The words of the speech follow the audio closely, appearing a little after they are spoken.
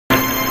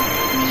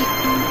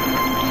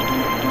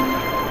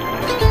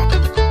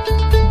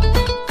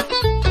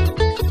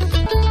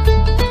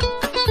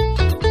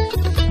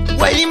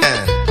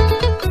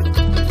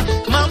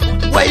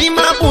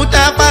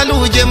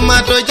palu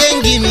jemma to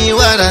jengi mi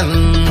waran.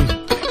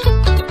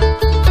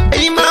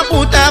 Ima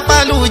puta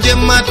palu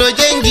jemma to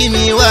jengi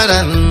mi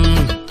waran.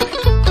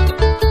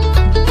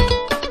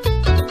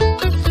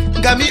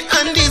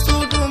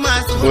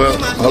 Well,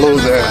 hello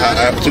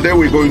there. Today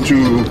we're going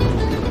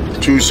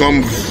to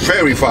some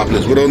very far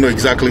place. We don't know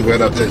exactly where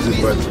that place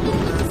is, but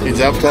it's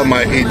after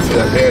my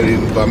 8th here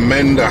in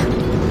Bamenda.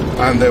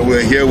 And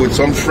we're here with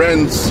some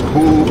friends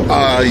who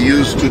are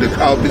used to the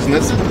cow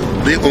business.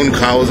 They own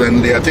cows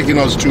and they are taking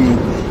us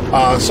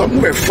to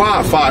somewhere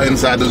far, far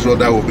inside this road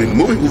that we've been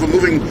moving. We've been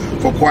moving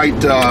for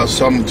quite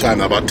some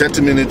time, about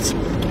 30 minutes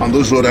on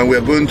this road, and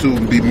we're going to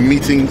be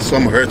meeting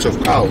some herds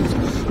of cows.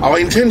 Our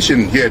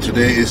intention here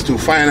today is to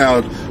find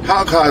out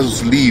how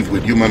cows live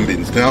with human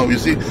beings. Now, you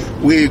see,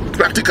 we're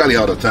practically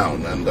out of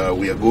town, and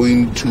we are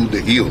going to the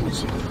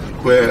hills,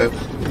 where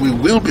we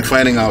will be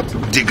finding out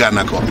the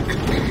Ganako.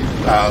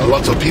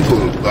 Lots of people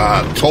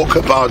talk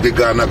about the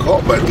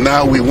Ganako, but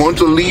now we want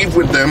to live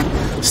with them,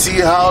 see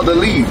how they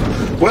live.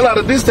 Well, at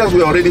a distance,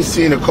 we're already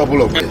seeing a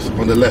couple of them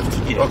on the left.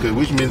 Okay,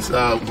 which means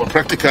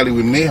practically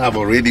we may have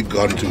already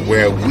gone to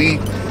where we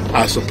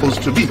are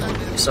supposed to be.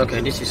 It's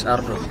okay, this is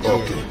Ardo.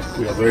 Okay,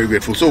 we are very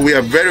grateful. So we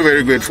are very,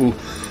 very grateful.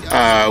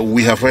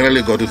 We have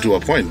finally gotten to a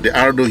point. The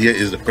Ardo here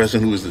is the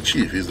person who is the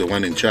chief. He's the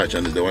one in charge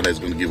and is the one that's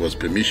going to give us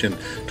permission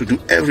to do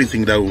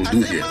everything that we'll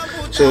do here.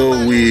 So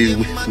we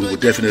will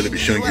definitely be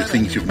showing you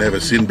things you've never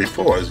seen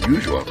before, as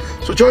usual.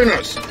 So join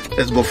us.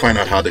 Let's go find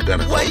out how they're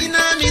gonna go.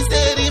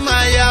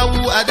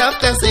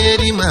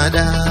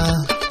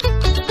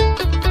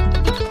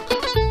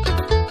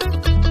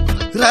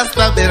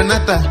 Rasta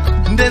Bernata,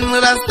 then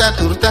Rasta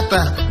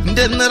Turtata,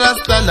 then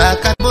Rasta La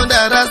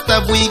Cabonda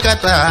Rasta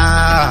Buikata.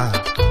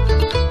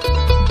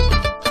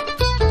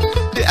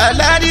 The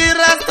Aladi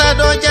Rasta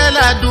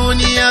Dojala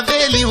Dunia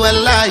Veli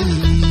Wallahi.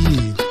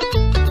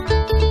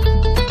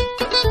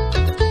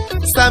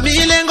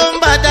 Samile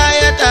Ngomba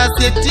Dieta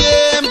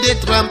Septième de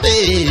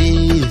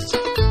Trumpets.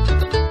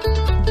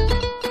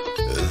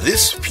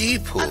 These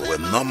people were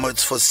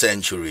nomads for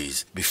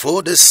centuries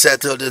before they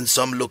settled in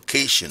some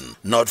location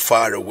not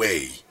far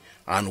away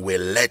and were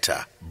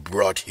later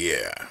brought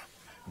here.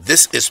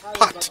 This is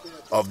part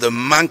of the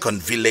Mankon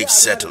village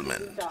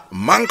settlement.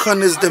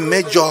 Mankon is the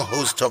major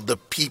host of the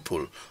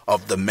people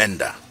of the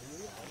Menda.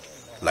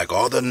 Like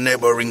other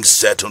neighboring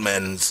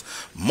settlements,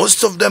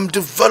 most of them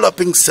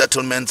developing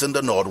settlements in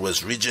the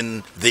Northwest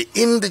region, the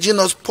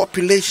indigenous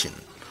population,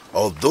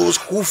 or those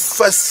who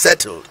first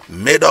settled,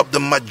 made up the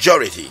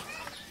majority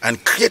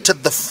and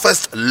created the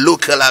first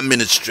local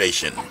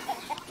administration.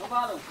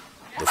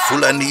 The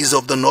Fulanis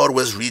of the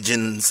Northwest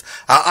regions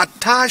are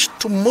attached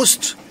to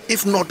most,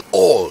 if not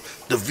all,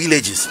 the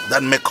villages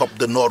that make up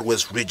the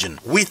Northwest region,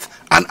 with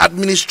an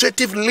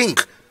administrative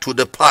link to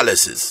the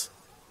palaces.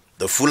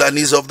 The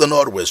Fulanis of the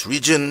Northwest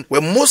region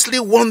were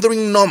mostly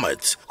wandering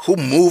nomads who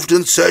moved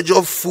in search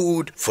of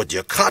food for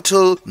their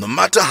cattle, no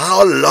matter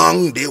how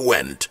long they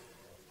went.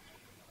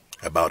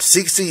 About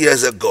 60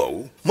 years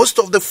ago, most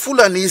of the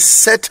Fulanis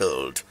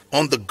settled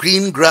on the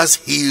green grass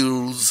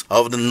hills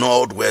of the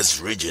Northwest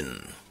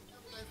region.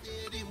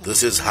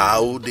 This is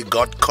how they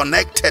got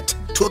connected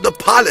to the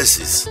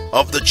palaces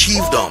of the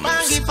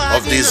chiefdoms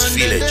of these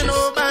villages.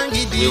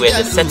 We were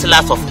the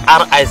settlers of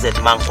R.I.Z.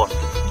 Mankon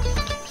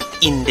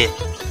in the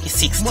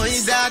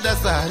 60s.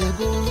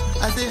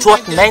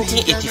 Throughout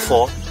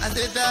 1984,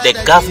 the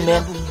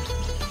government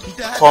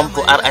come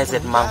to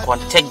R.I.Z.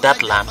 Mankon, take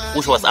that land,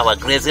 which was our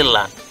grazing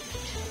land,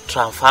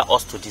 transfer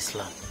us to this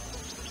land.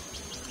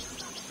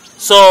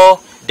 So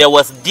there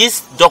was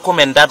this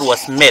document that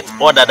was made,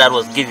 order that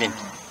was given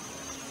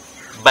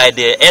by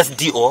the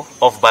SDO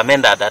of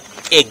Bamenda that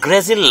a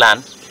grazing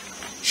land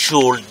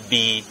should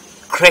be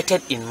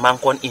created in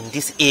Mankon in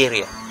this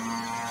area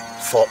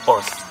for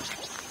us.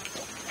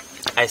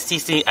 I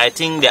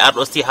think the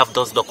Ardo still have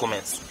those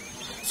documents.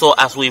 So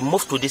as we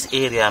move to this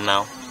area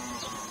now,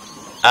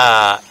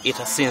 it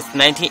has since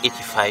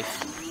 1985,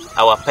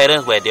 our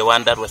parents were the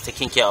one that was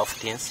taking care of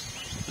things.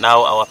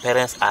 Now our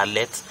parents are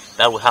late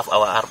that we have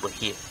our Ardo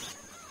here.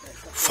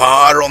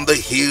 Far on the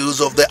hills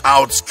of the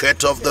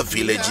outskirts of the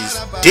villages,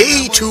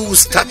 they too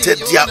started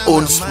their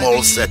own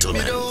small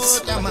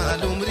settlements.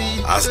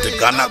 As the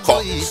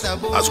Ganakoks,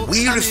 as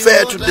we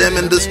refer to them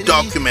in this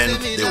document,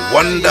 they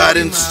wandered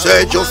in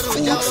search of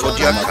food for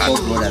their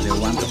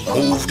cattle,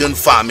 moved in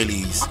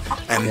families,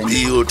 and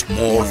built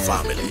more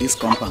families. This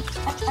compound,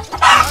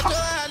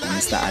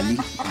 Mr. Ali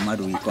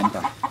Amadou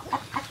compound,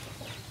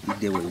 if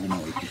they were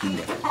women, we picking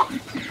them.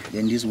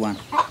 Then this one.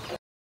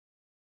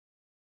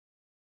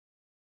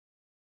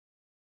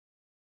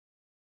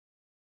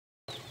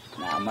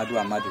 Amadou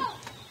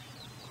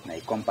na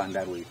compound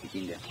that way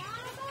picking them.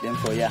 Then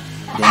for ya,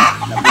 then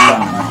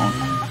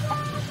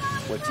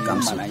what you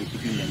come and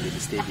picking them with the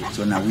stadium.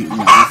 So now we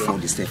for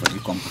the stay for the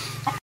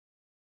compound.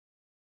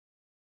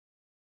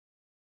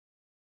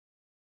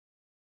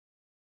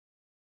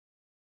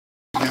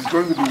 He's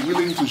going to be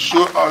willing to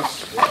show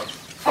us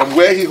from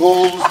where he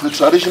holds the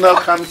traditional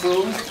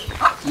council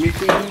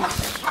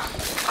meetings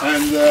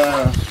And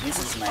this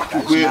is my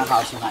traditional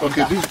house.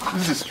 Okay,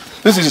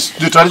 this is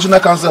the traditional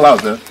council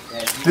house then?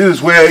 Yes. This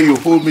is where you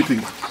hold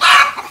meetings.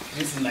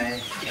 This is my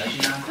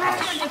traditional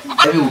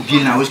house. Every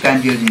building now, which kind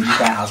of building this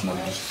kind of house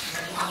must be.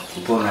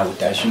 People have a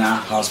traditional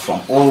house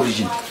from all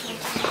region.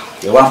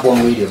 The one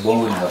born with the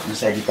born with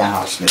inside the kind of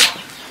house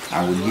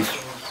and we live.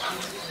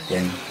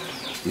 Then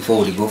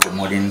before we go for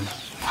modern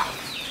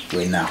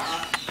way now.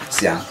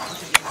 See,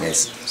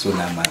 yes. So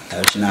now my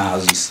traditional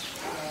houses.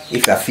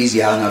 If I finish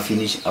the house not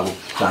finished, I will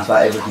transfer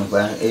everything.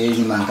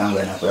 Any man can go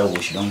and apply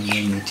wash, don't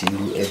need me to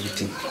do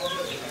everything.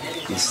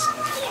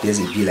 There's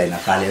a bill like in a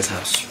palace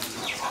house.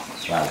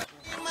 Wow.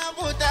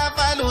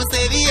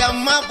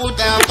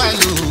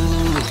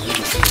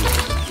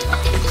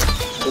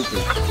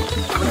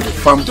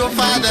 To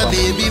father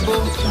baby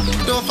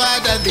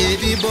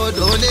bo,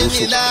 dole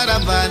milara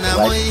bana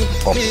moi,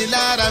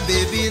 milara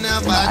baby na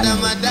bada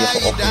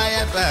madai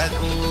daya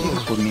tako.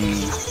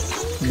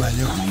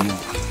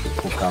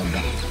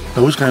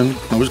 Now which kind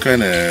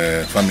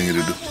of farming you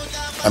do?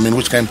 I mean,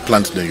 which kind of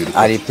plants do you do?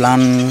 I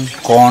plant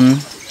corn,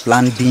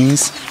 plant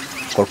beans,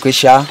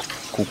 colocassia,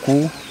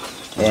 cuckoo,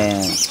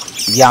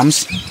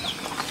 yams,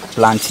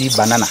 planty,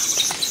 banana.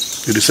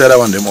 You sell that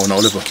one them or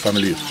only for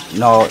family use?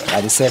 No,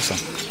 I sell some.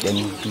 Then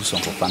you do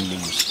some for family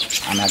use.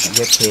 And I can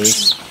get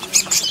pears,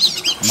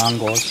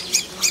 mangoes,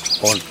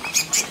 all.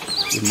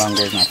 The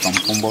mangoes are from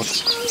Humboldt,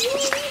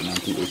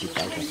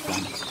 1985 was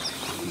planted.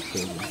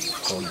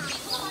 All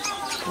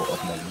for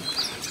up like this.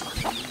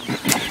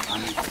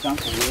 And come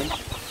here.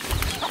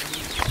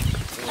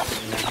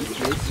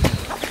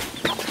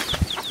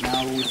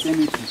 Now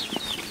cemetery.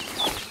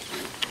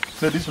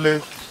 So this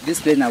place? This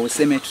place now is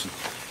cemetery.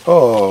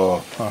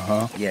 Oh,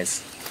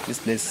 Yes, this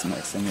place is my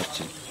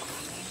cemetery.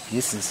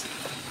 This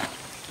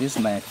is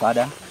my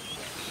father,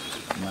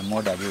 my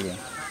mother there,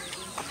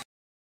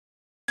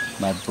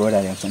 my brother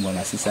and some of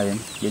my sister. Then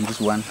this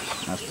one,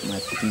 my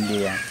cooking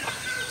there.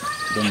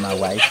 Then my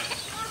wife.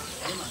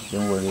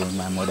 Then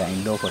my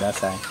mother-in-law for that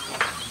side.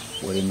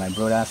 My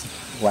brother's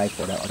wife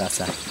for the other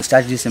side. We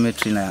started this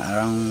cemetery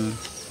around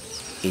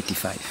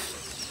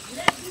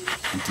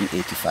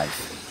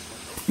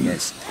 1985.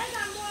 Yes.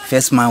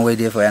 First man were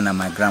there for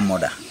my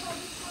grandmother,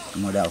 the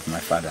mother of my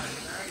father.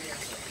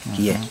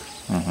 Here.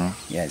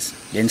 Yes.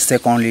 Then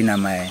secondly,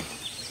 my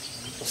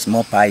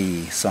small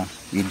pie son,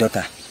 the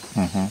daughter.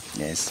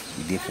 Yes,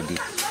 we did for the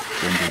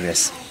then the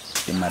rest.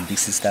 Then my big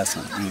sister's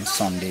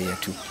son there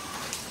too.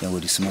 Then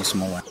with the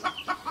small one.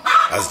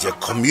 As their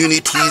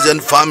communities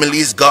and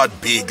families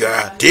got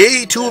bigger,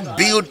 they too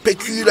built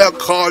peculiar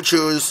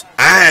cultures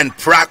and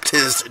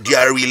practiced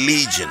their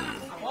religion.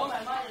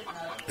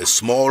 The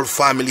small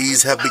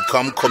families have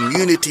become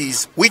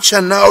communities which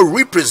are now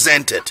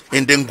represented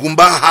in the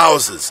Ngumba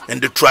houses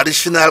and the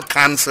traditional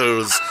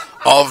councils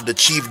of the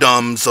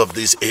chiefdoms of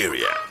this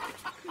area.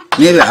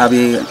 Maybe I'll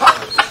be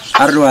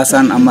Ardo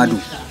Hassan Amadou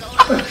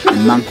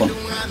in Mankon,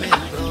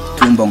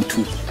 Tumbong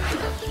 2.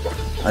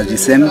 At the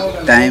same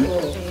time,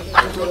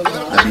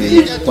 I'll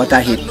be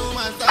Waterhead in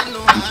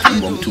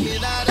Tumbong 2.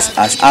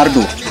 As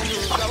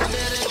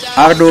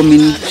Ardo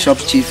means shop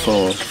chief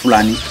for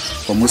Fulani,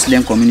 for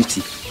Muslim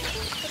community.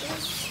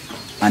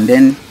 And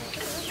then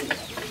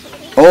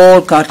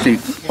all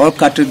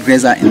cattle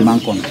grazer in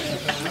Mankon,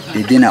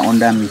 they then are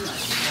under me.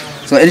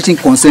 So anything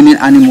concerning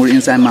animal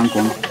inside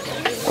Mankon,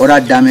 other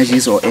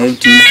damages or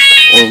anything,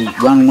 or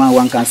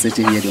one can sit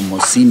here, they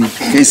must see me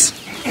face.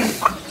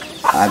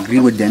 I agree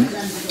with them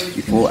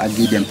before I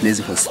give them place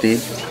for stay.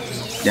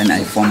 Then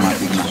I form my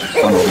big man.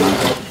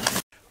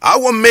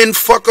 Our main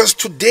focus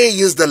today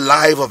is the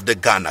life of the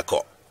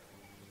Ganako.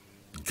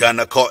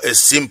 Ganako is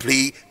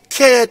simply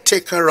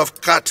caretaker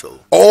of cattle,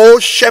 or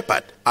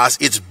shepherd as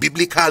it's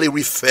biblically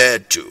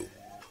referred to.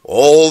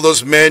 All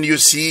those men you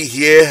see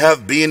here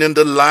have been in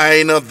the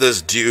line of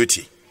this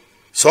duty.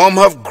 Some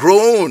have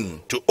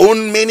grown to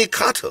own many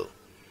cattle,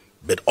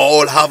 but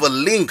all have a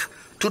link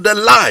to the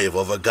life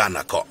of a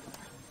Ganako.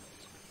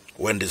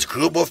 When this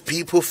group of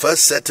people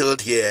first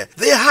settled here,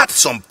 they had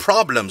some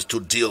problems to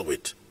deal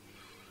with.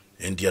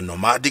 In their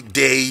nomadic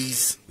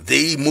days,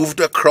 they moved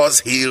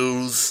across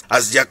hills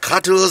as their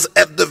cattle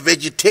ate the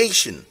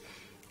vegetation,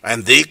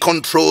 and they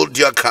controlled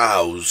their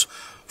cows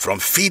from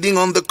feeding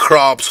on the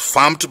crops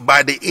farmed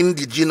by the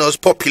indigenous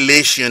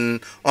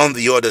population on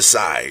the other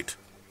side.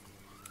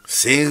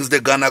 Since the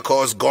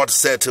Ganakos got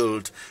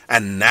settled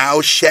and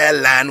now share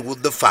land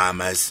with the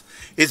farmers,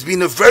 it's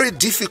been a very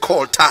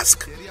difficult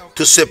task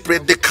to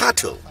separate the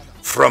cattle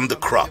from the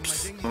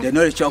crops. They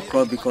know the chop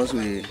crop because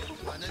I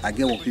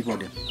get what people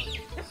do,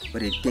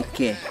 but they take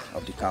care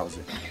of the cows.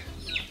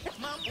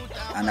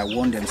 And I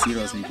warn them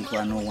seriously because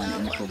I don't want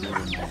any problem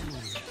with my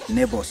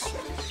neighbors.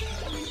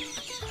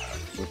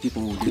 But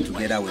people will deal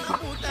together with them.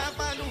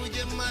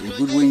 The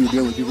good way you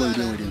deal with people, you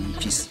deal with them in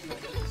peace.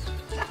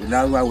 So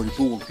that's why we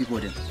deal with people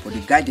then. But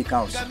they guide the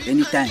cows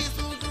anytime.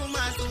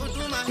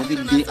 Every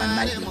day and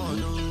night they will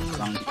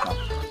count the cow.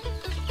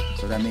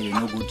 So that means they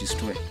no go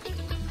destroy.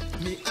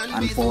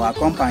 And for our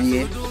company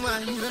here,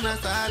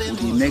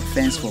 we make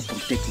fence for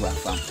protect our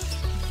farm.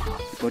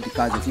 because the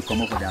cows if you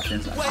come up with their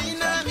fence.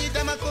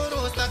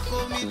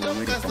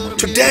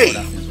 Today,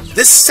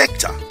 this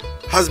sector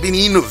has been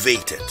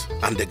innovated,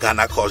 and the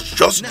Ghana cows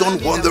just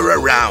don't wander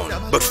around,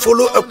 but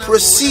follow a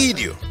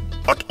procedure,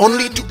 not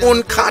only to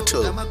own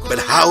cattle, but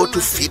how to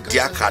feed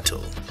their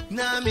cattle.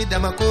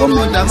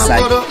 Government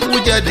decide the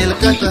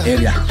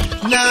area,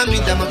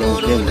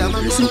 they will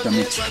grazing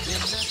permit.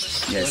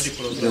 Yes,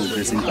 they will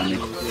grazing permit.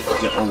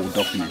 They all will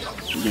document.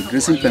 The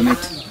grazing permit,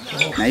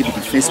 now if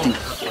the first thing,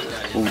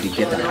 we will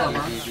get that.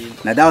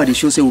 Now that they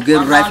show say we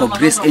get right for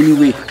grace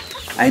anyway.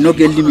 I no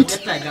get limit.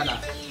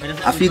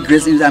 I feel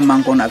grace inside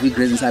Mancon, I feel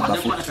grace inside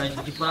Bafoot.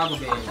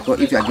 Because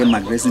if you get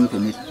my grazing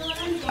permit,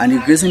 and the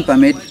grazing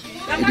permit,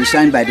 it is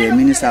signed by the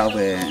Minister of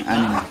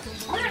Animal,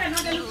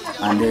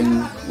 and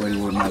then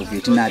when we my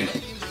veterinary,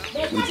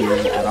 we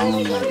get around my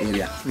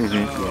area.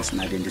 Yes,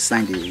 now then they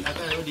sign the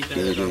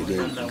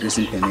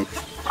grazing permit,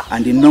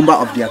 and the number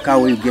of their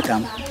cow you get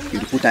them, you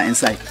put her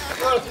inside.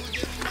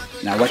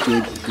 Now what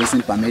the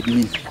grazing permit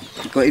mean?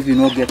 Because if you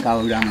no get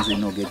cow, you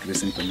no get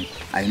grazing permit.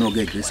 I no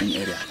get grazing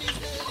area.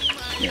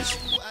 Yes.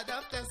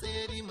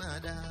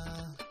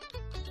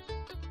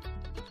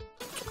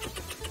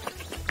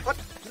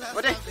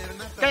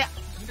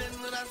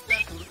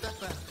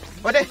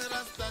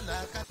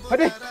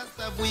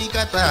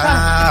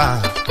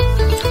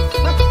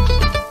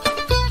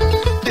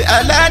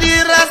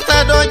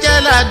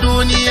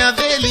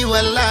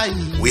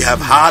 We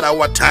have had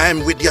our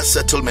time with their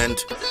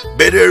settlement,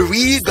 but the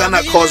real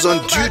Ghana cows on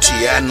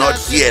duty are not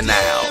here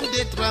now.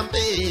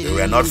 They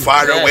were not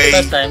far away,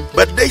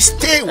 but they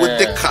stay with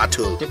the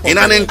cattle in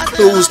an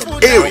enclosed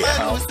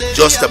area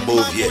just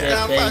above here.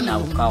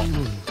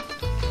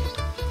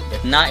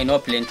 But now you know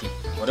plenty.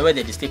 Whatever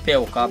they still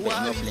pay cow, but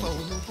you know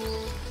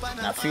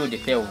plenty. Now few they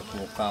pay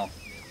cow.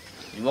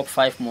 You work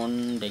 5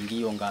 months, then give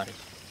you gari.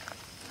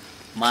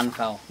 Man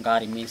cow,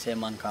 gari means a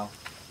man cow.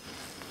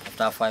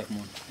 After 5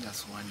 months.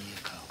 That's 1 year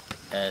cow.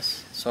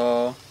 Yes.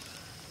 So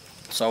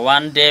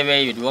one day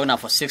where you work now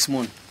for 6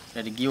 months,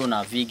 they give you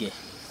a vige.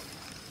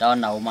 That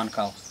one now woman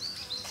cow.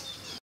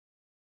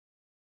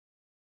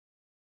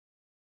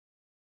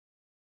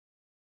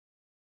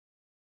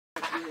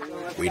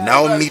 We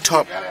now meet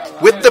up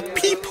with the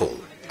people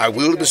I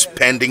will be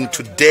spending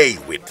today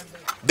with.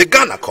 The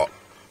Ghana cow,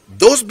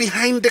 those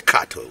behind the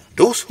cattle,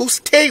 those who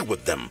stay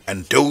with them,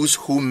 and those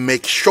who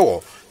make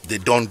sure they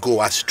don't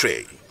go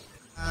astray.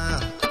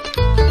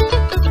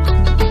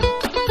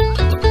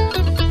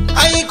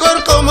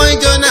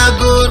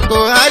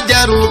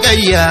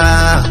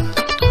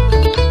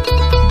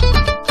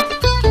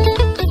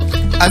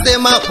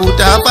 Asema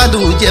puta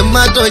padu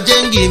jemato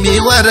jengi mi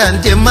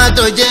waran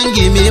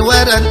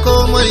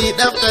komo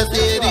idafta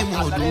seri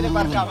mudu.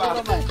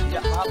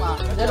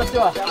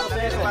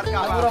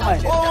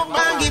 O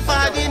bangi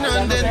fadi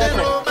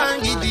nondendero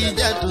bangi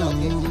dijatu.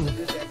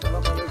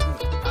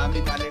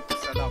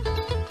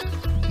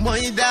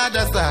 Moi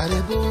dada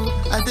sarebu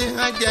ase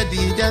haja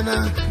dijana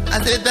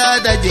ase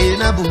dada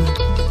jenabu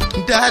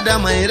dada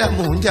maira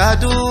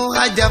munjadu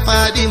haja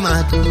fadi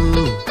matu.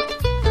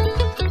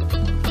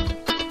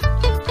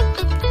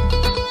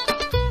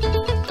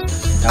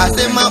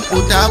 Asema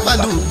puta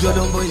padu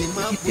jodongo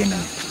ima.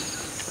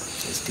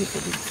 Stay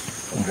for the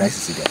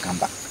rice they come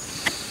back.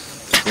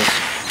 Because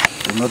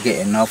we not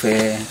get enough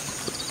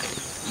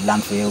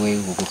land for we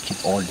will go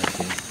keep all the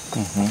food.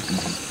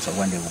 So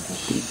when they will go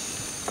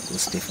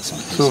stay for some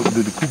place. So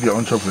did you cook your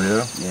own chop for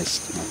here? Yes,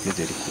 they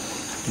did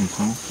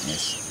cook.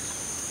 Yes.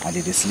 And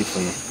they sleep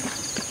for you.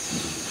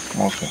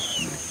 Okay.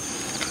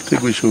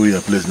 Take we show you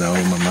your place now,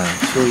 Mama.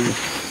 Show you.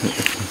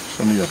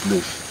 Show me your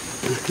place.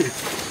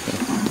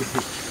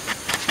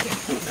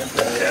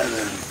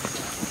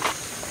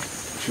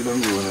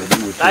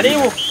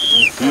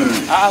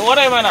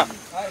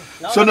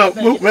 So now,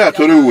 where are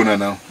you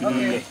now?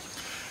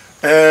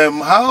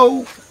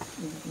 How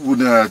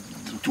would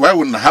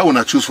how would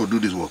I choose for do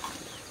this work?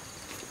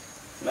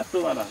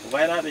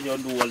 Why not you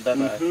do all that?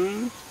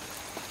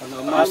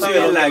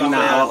 Like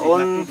now,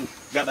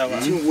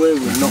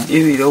 if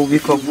you don't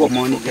wake up for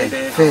money,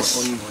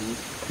 first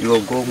you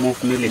will go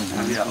move millet.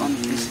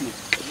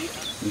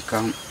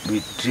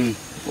 We drink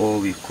or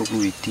we cook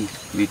with tea.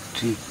 We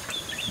drink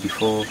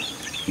before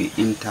we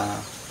enter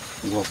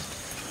work,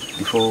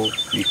 before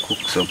we cook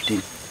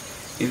something.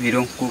 If we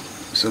don't cook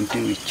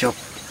something, we chop.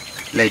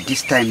 Like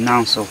this time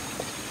now, so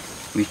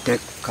we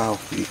take cow,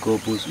 we go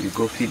bush, we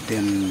go feed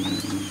them.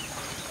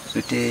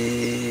 So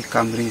they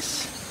come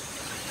race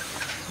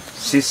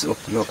 6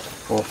 o'clock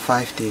or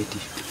 5:30.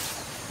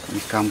 We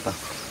come back.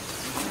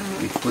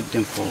 We put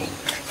them for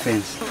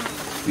fence.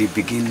 We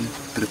begin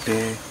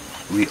prepare.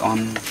 We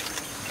on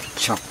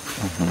chop.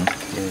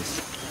 Yes.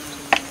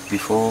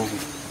 Before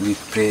we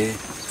pray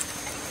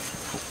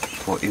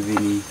for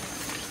evening,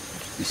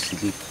 we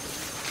sleep.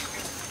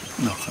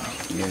 Okay.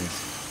 Yes.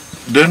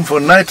 Then for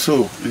night,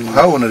 so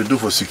how would they do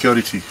for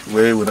security?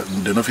 Where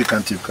they know if you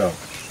can't keep cow?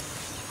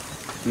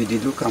 We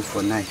did look them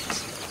for night.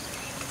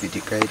 We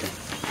did guide them.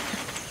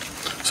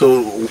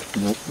 So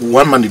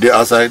one man did they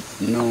outside?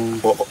 No.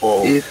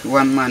 Or if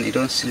one man he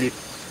don't sleep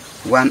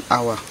 1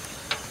 hour,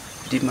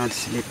 the man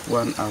sleep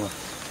 1 hour.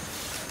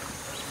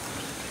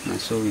 And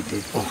so we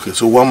did. Okay,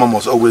 so one man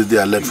was always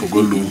there alert for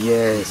go look.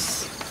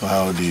 Yes.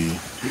 How the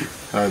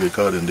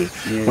cow in there.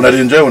 Yes. When I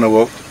enjoy when I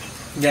walk?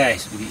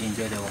 Yes, we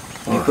enjoy the work.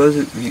 Because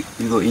we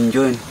go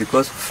enjoying,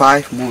 because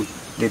 5 months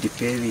they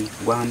pay me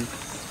 1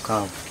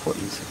 cow for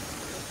inside.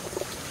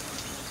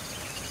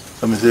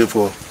 Let me say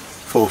for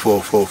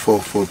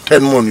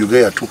 10 months you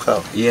get your 2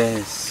 cows.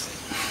 Yes.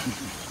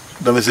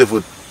 Let me say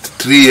for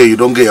 3 years you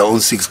don't get your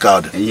own 6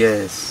 cows.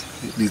 Yes.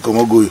 You come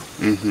on go.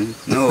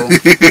 No.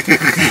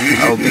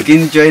 I'll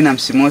begin join them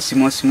small.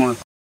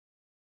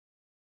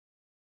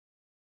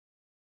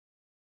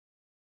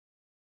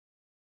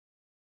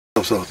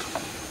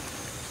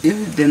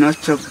 If they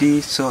not chop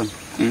the sun,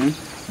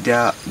 they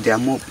are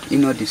more,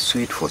 the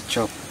sweet for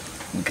chop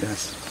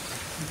grass.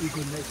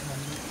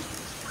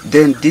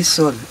 Then this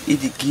sun,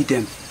 it give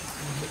them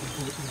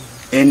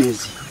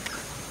energy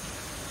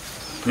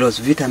plus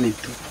vitamin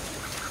too.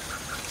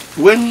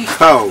 When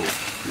cow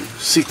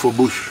sick for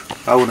bush,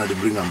 how wanna they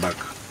bring them back?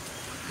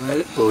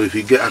 Well, or if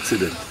he get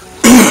accident?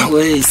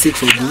 when he's sick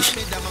for bush,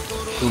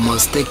 we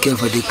must take care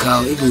for the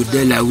cow. If we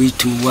do like we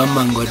two, one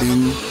man go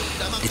then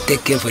they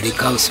take care for the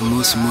cow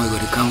small, go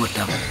to come with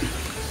them.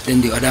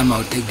 Then the other man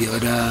will take the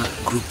other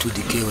group to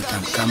the care with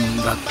them, come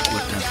back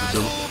with them for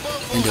door.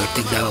 Then they'll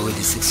take that away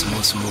the 6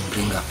 small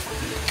bring up.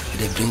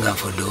 They bring up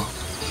for door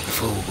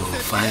before we go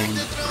find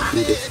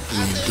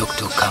the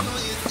doctor come.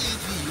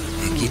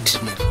 They get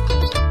treatment.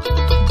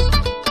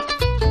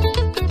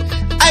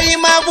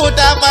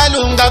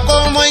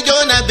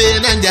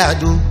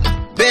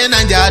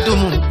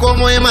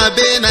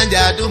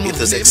 It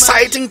is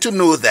exciting to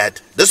know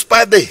that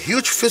despite the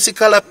huge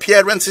physical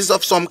appearances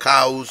of some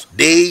cows,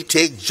 they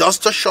take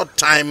just a short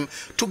time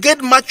to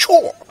get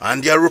mature,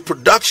 and their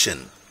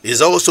reproduction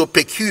is also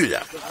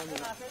peculiar.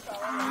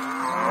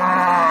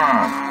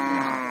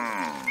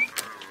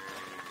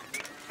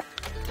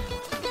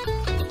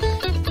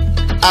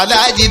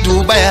 Alaji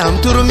Dubayam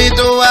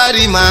Turmito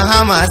wari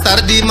mahama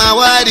sardi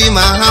mawari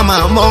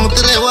mahama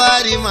mongtre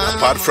wari mahama.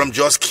 Apart from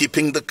just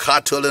keeping the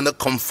cattle in a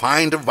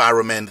confined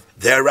environment,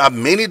 there are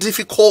many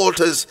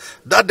difficulties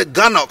that the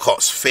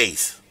Ganakos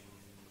face.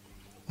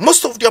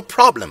 Most of their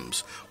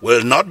problems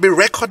will not be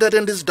recorded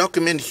in this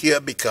document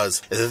here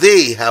because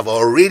they have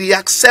already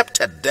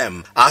accepted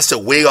them as a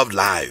way of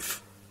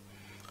life.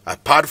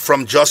 Apart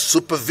from just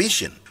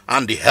supervision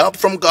and the help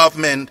from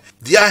government,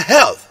 their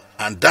health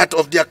and that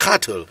of their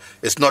cattle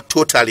is not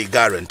totally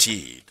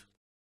guaranteed.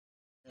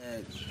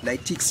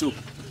 Like ticks, so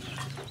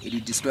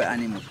it destroy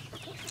animal.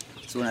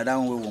 So now that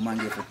one woman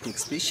get for take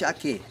special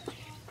care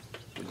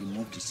to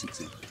remove the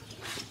ticks.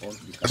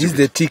 This is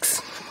the ticks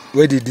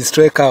where they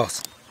destroy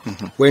cows.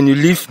 When you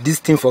leave this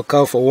thing for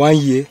cow for 1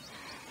 year,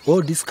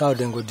 all this cow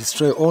then go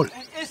destroy all.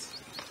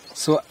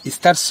 So it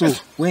starts so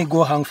when you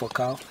go hang for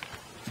cow,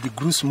 it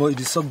grew small, it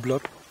suck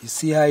blood. You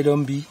see how it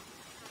don't be,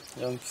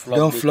 don't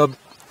flop.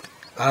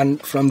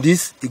 And from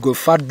this, it go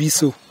fat be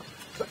so.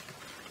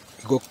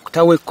 It go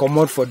that way come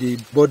out for the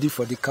body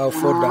for the cow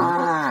fall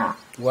down.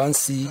 Once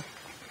see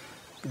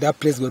that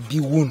place will be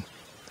wound.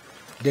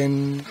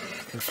 Then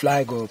the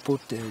fly go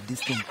put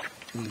this thing.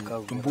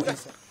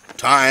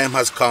 Time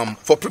has come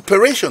for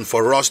preparation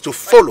for us to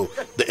follow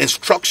the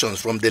instructions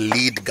from the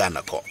lead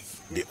Ganakor.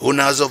 The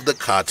owners of the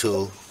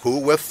cattle, who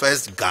were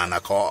first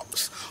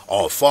Ganakors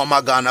or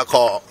former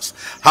Ganakors,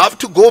 have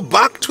to go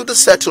back to the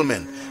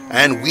settlement,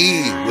 and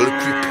we will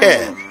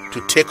prepare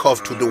to take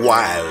off to the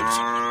wilds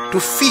to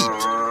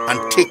feed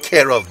and take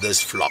care of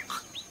this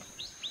flock.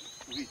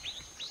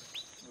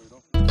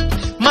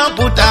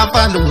 Maputa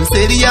palu,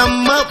 seria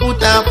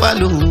maputa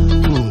palu.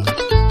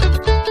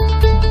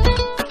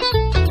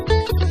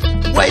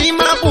 Wai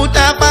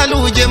maputa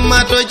palu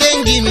jemato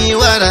jengi mi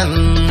waran.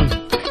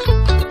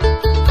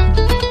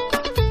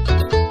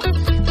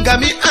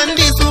 Gami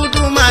andi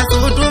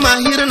sutuma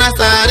hirna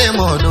sare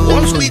modo.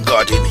 Once we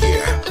got in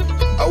here,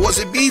 I was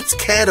a bit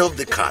scared of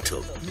the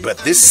cattle, but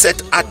this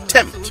set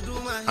attempt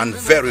and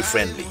very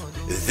friendly.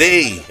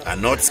 They are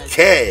not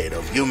scared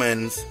of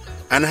humans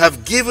and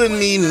have given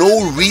me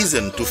no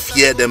reason to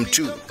fear them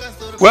too.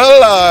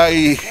 Well,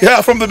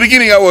 yeah, from the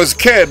beginning I was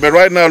scared, but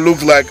right now it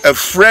looks like a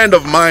friend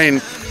of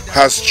mine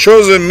has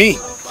chosen me.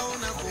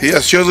 He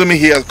has chosen me,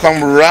 he has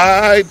come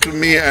right to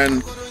me,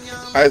 and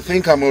I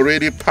think I'm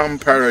already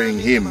pampering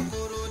him.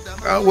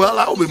 Well,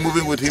 I'll be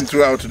moving with him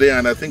throughout today,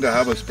 and I think I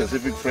have a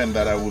specific friend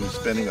that I will be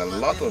spending a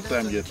lot of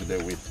time here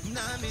today with.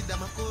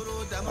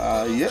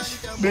 Yes,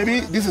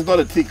 maybe this is not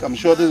a tick. I'm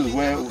sure this is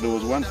where there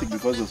was one tick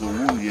because there's a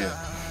wound here.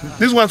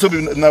 This one, so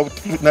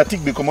now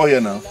tick be come out here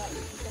now.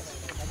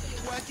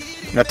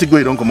 Now tick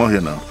you don't come out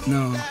here now.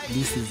 No,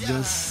 this is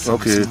just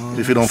okay.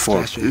 If you don't fall,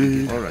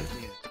 all right.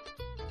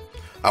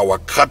 Our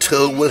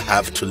cattle will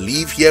have to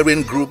live here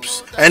in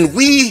groups, and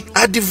we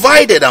are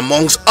divided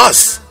amongst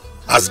us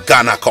as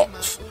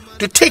Ganakors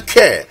to take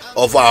care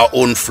of our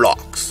own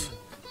flocks.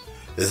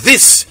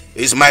 This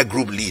is my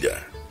group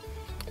leader.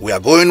 We are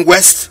going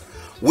west.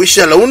 We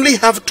shall only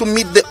have to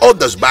meet the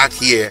others back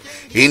here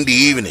in the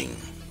evening.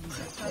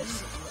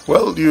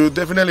 Well, you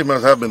definitely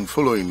must have been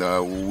following.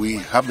 We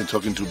have been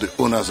talking to the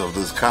owners of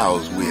these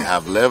cows. We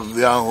have left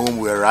their home.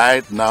 We're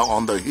right now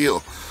on the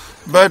hill.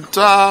 But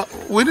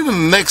within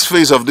the next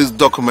phase of this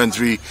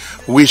documentary,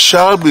 we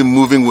shall be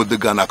moving with the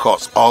Ghana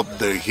course up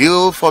the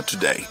hill for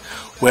today,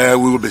 where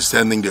we will be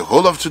spending the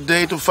whole of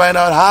today to find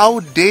out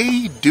how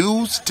they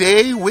do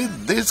stay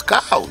with these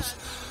cows.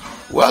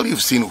 Well,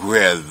 you've seen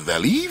where they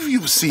live,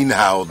 you've seen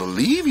how they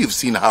live, you've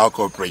seen how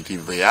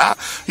cooperative they are,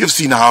 you've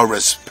seen how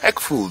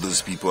respectful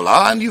these people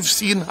are, and you've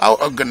seen how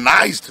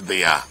organized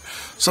they are.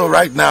 So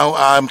right now,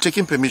 I'm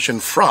taking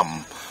permission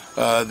from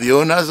the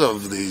owners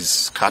of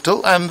these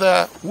cattle, and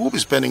we'll be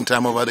spending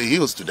time over the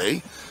hills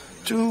today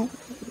to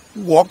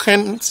walk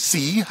and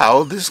see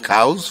how these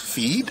cows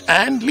feed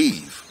and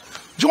live.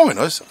 Join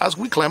us as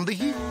we climb the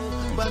hill.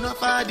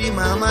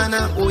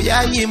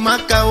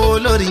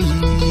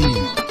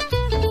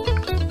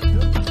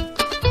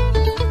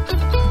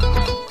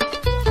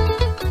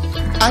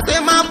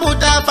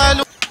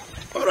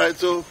 Alright,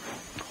 so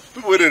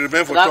people will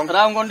remain for tongue.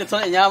 I'm going to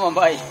tell you, that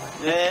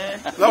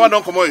one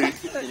don't come away.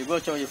 You go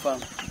to your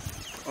farm.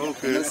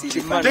 Okay.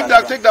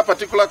 Take that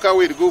particular car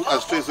way to go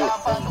astray. So.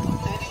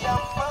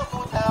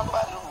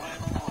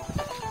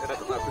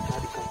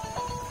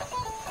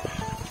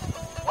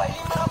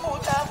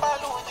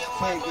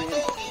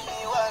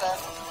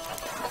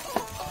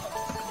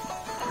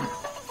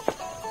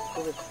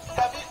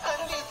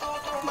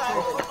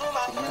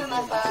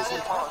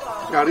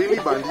 Really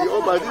Bandi,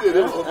 oh Bandi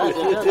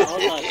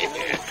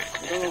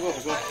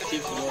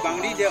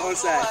Bandi there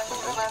outside.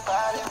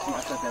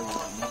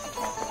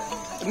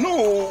 No,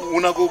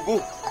 when I go.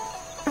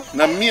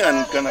 Now me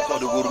and Kanaka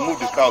go remove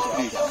the cows,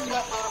 please.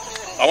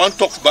 I want to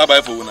talk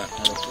bye-bye for Una.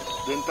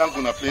 Then thank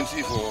Una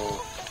plenty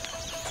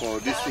for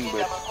this thing,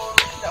 but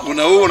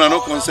Una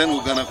no concern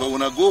with Kanaka.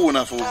 Una go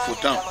Una for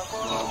town.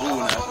 Una go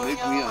Una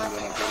make me and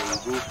Kanaka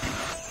go.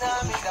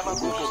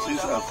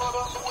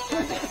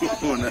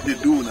 Una they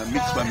do Una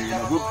mix family.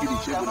 Una go kill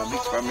each other. Una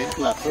mix family.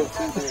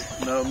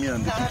 Now me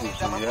and the people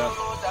from here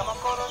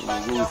will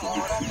go for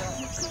big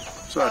food.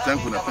 So I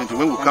thank Una plenty.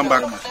 When we come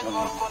back,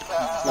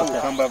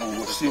 we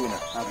will see Una.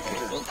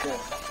 Okay.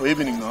 For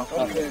evening now.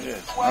 Okay.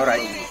 Yes. All right.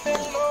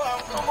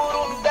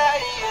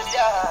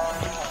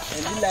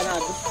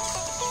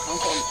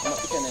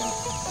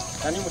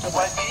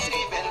 Where did you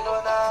go for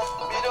that?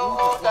 I don't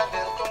want to do the car in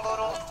this.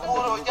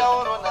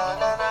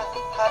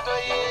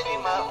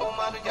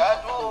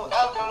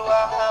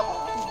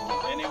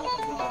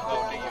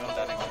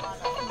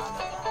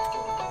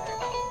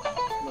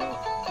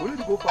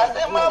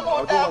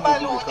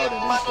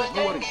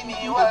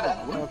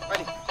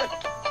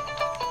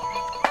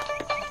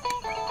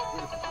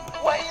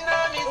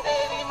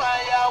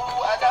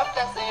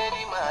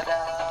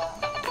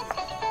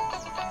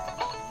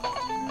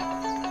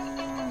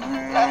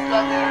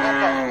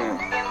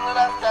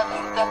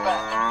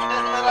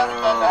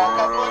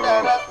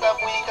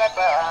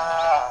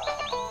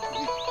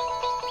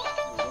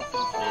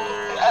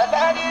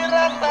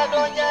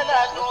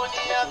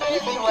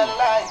 No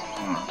worry.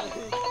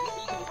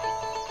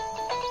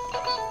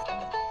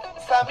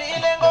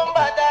 Sabile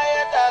ngomba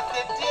diet as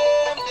the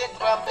team de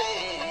trappe.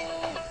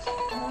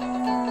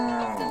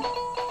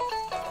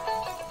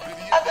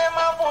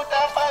 Adema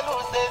puta palu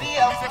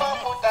seria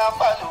puta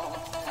palu.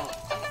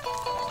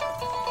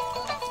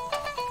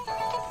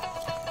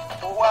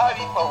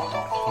 Wari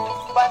paulo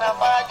bana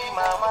padi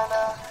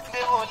mamana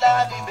debo la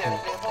di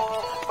berdebo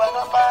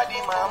bana padi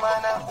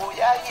mamana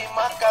oyayi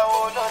maka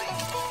olori.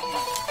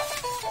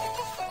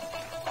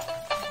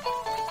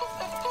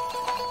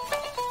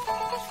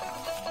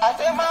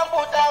 Adema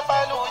puta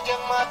palu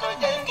jemma to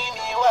jengi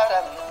ni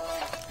waran.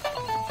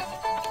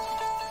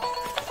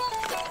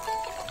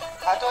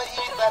 Ato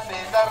isa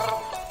Cesar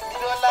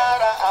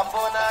midolara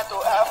abona to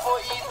afo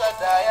isa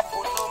daya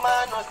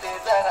utumano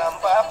Cesar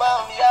ampaba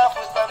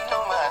myafu sanno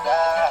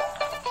mada.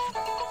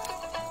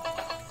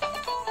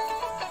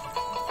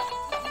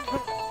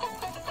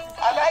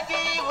 Alhaji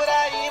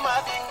Ibrahim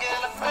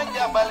Abingel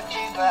Anja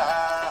Balkisa.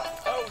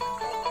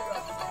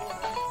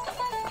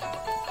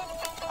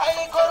 Ay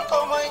korko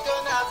moy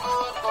jona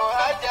korko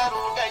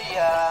hajaru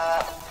gaya.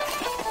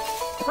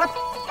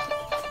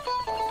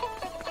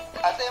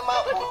 Asema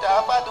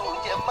utapadu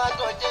jemma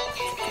to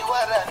jengi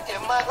biwaran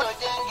jemma to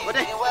jengi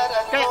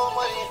biwaran no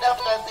mori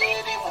dafta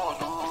seri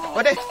mudu.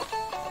 Ode.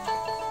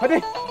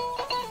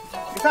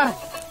 Kisana.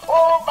 O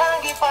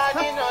bangi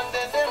padi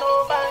nonde no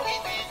bangi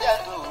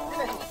dijatu.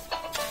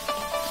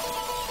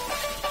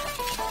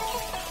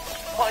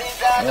 Moi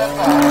dada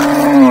sa.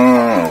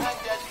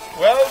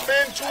 Well,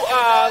 been 2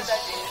 hours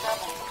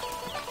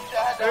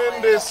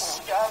in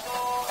this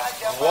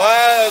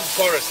wild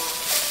forest.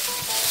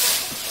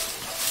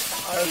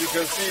 As you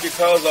can see, the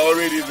cows are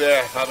already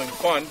there having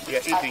fun. They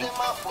are eating.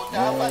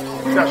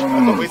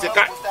 Where's the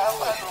cat?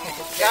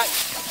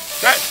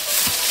 Cat!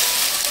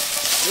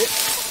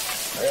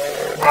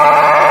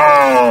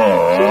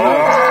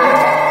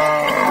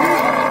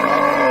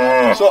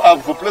 So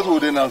I've got place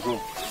with them now. So,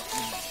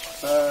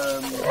 which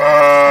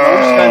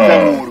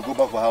time we will go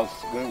back for house?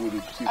 When will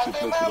you see to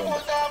place it on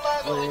there?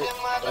 Well,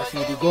 as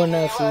we go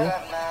now, so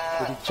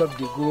we chop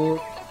the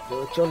goat.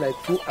 They chop like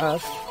 2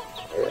 hours.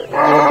 Go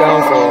down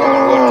for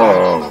water.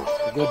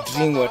 We go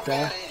drink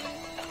water.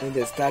 Then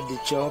they start the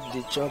chop.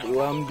 It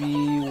won't be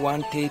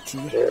 1:30.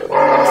 Still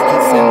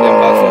send them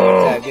back for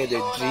water. Get the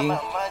drink.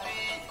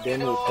 Then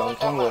we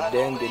tongue with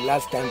them. The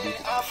last time,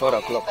 4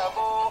 o'clock.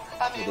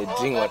 So they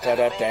drink water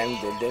that time.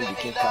 Then we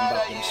can come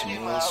back and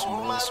small.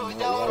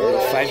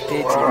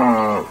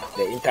 5:30.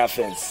 The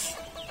interference.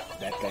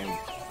 That time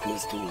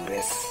close to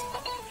rest.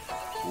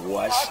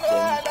 Wash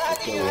them.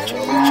 Okay, we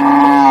chop.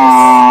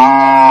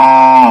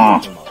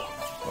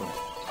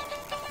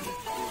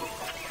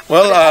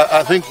 Well,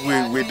 I think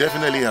we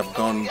definitely have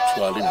gone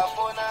to our limit.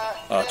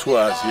 2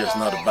 hours here is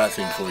not a bad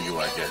thing for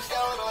you, I guess.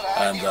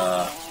 And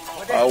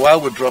while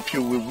we drop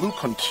you, we will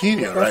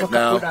continue right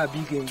now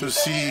to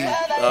see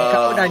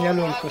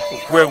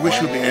where we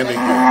should be ending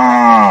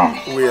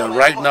here. We are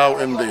right now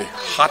in the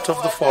heart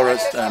of the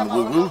forest, and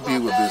we will be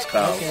with this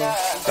cow.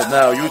 But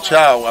now, you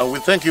chow, and we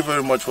thank you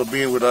very much for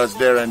being with us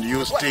there, and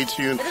you stay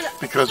tuned,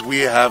 because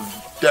we have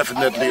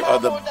definitely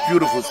other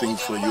beautiful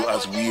things for you,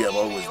 as we have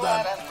always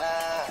done.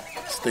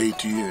 Stay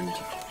tuned.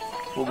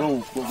 We'll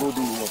go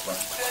do what.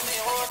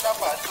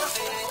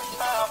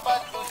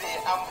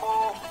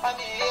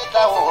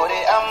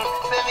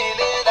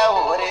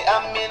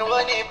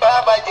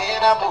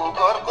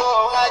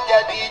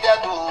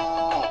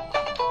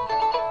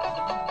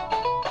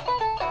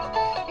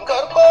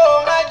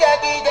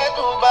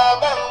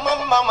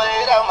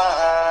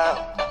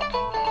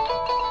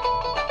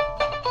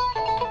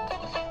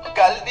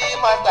 Kaldi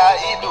mata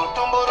idu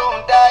tumburum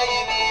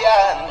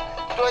dailian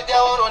to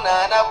jawru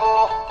nanabu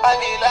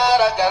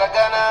amilara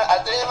gargana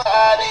azema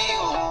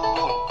aliyu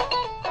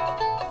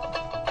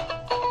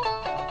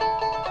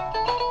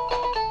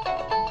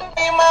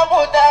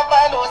mabuda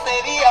balu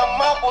seria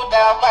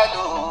mabuda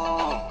balu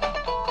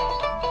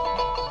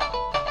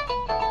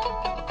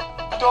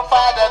to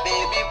fada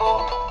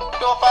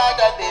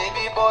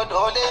baby bo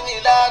dole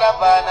milara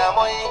bana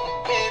moi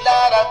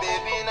milara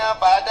baby na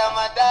fada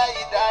mada